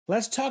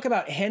Let's talk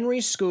about Henry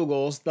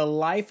Scougal's The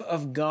Life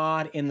of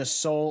God in the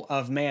Soul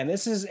of Man.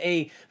 This is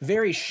a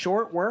very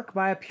short work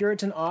by a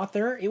Puritan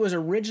author. It was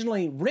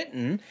originally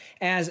written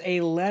as a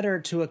letter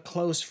to a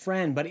close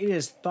friend, but it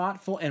is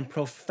thoughtful and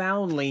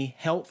profoundly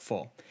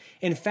helpful.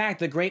 In fact,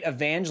 the great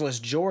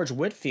evangelist George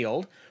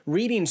Whitefield,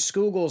 reading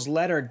Scougal's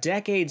letter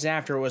decades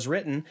after it was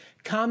written,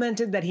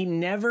 commented that he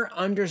never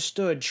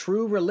understood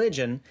true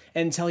religion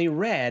until he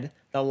read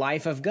The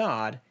Life of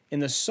God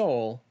in the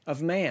Soul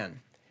of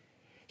Man.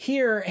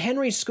 Here,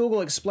 Henry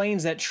Scougal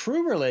explains that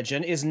true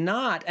religion is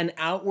not an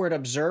outward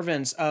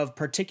observance of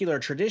particular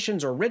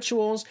traditions or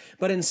rituals,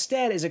 but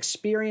instead is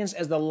experienced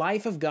as the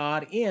life of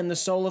God in the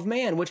soul of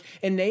man, which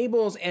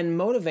enables and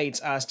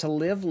motivates us to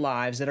live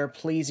lives that are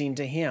pleasing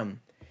to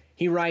Him.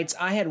 He writes,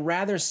 "I had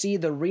rather see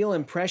the real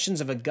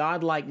impressions of a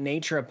godlike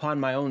nature upon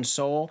my own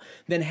soul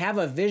than have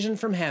a vision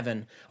from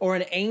heaven or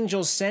an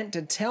angel sent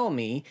to tell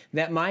me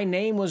that my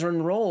name was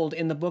enrolled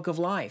in the book of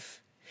life."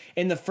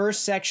 In the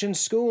first section,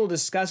 Scougal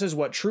discusses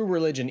what true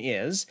religion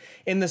is.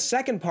 In the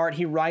second part,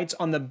 he writes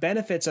on the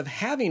benefits of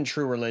having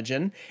true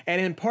religion.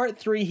 And in part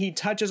 3, he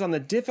touches on the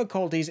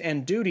difficulties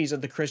and duties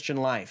of the Christian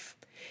life.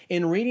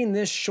 In reading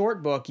this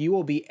short book, you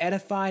will be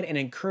edified and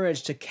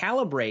encouraged to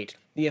calibrate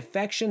the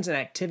affections and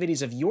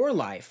activities of your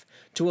life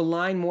to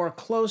align more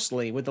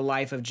closely with the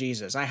life of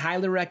Jesus. I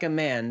highly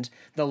recommend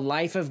The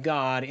Life of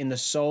God in the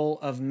Soul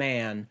of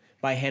Man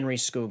by Henry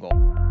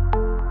Scougal.